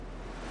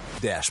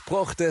Der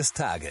Spruch des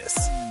Tages.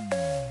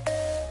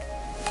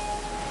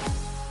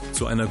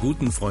 Zu einer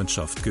guten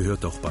Freundschaft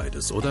gehört doch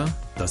beides, oder?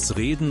 Das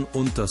Reden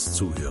und das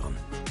Zuhören.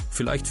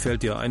 Vielleicht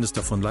fällt dir eines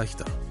davon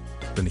leichter.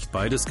 Wenn nicht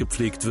beides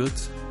gepflegt wird,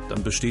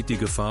 dann besteht die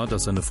Gefahr,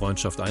 dass eine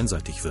Freundschaft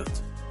einseitig wird.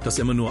 Dass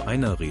immer nur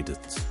einer redet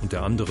und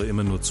der andere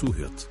immer nur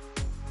zuhört.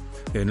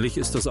 Ähnlich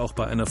ist das auch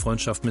bei einer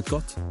Freundschaft mit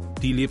Gott.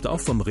 Die lebt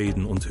auch vom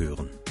Reden und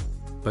Hören.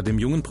 Bei dem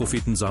jungen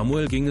Propheten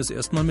Samuel ging es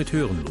erstmal mit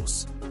Hören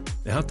los.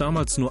 Er hat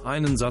damals nur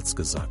einen Satz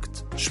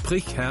gesagt: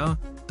 Sprich, Herr,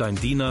 dein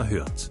Diener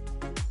hört.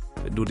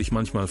 Wenn du dich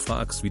manchmal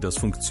fragst, wie das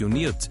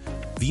funktioniert,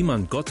 wie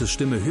man Gottes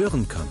Stimme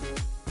hören kann,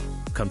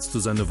 kannst du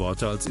seine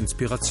Worte als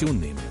Inspiration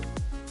nehmen.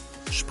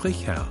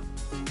 Sprich, Herr,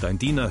 dein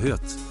Diener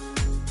hört.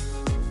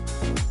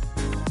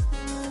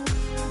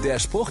 Der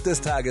Spruch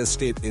des Tages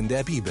steht in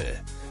der Bibel.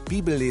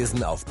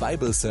 Bibellesen auf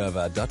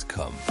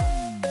bibleserver.com.